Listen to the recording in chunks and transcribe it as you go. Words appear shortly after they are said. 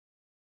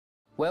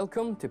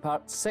Welcome to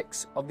part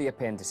 6 of the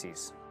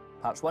appendices.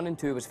 Parts 1 and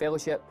 2 was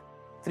Fellowship,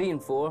 3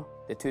 and 4,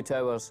 The Two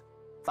Towers,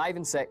 5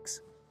 and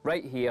 6,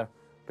 right here,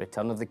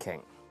 Return of the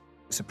King.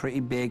 It's a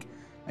pretty big,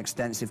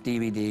 extensive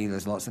DVD.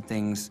 There's lots of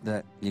things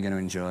that you're going to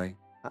enjoy.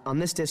 On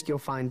this disc, you'll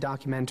find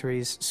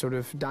documentaries sort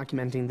of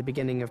documenting the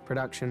beginning of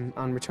production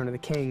on Return of the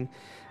King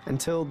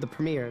until the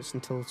premieres,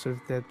 until sort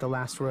of the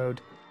last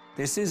road.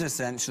 This is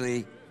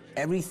essentially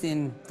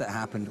everything that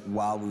happened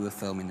while we were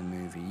filming the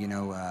movie. You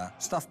know,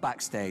 stuff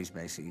backstage,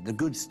 basically. The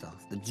good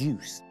stuff, the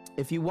juice.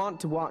 If you want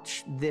to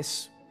watch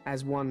this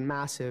as one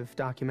massive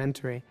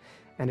documentary,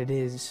 and it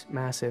is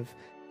massive,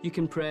 you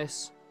can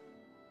press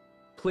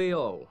play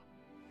all,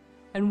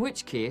 in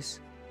which case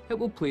it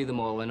will play them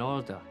all in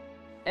order,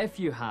 if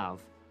you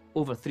have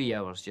over 3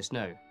 hours just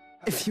now.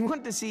 If you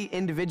want to see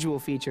individual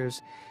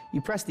features, you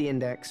press the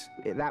index.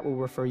 That will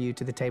refer you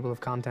to the table of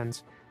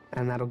contents,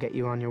 and that'll get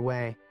you on your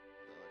way.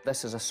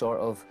 This is a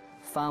sort of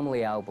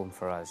family album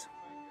for us,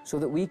 so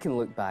that we can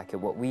look back at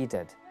what we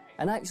did.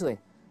 And actually,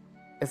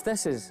 if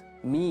this is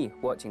me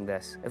watching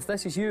this, if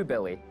this is you,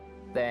 Billy,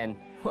 then,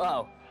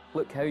 wow,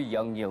 look how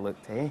young you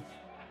looked, eh?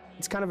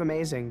 It's kind of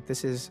amazing.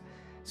 This is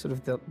sort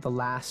of the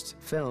last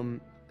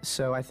film,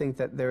 so I think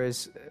that there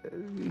is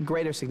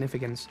greater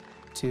significance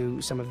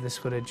to some of this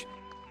footage.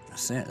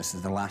 That's it. This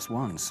is the last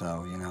one,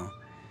 so, you know,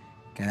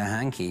 get a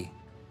hanky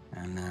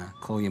and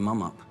call your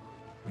mum up,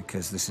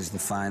 because this is the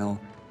final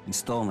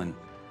installment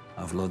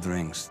of Lord of the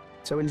Rings.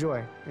 So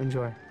enjoy,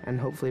 and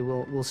hopefully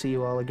we'll see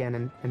you all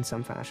again in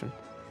some fashion.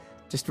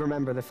 Just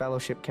remember, the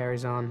Fellowship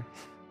carries on.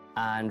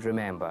 And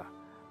remember,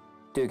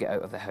 do get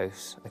out of the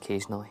house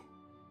occasionally.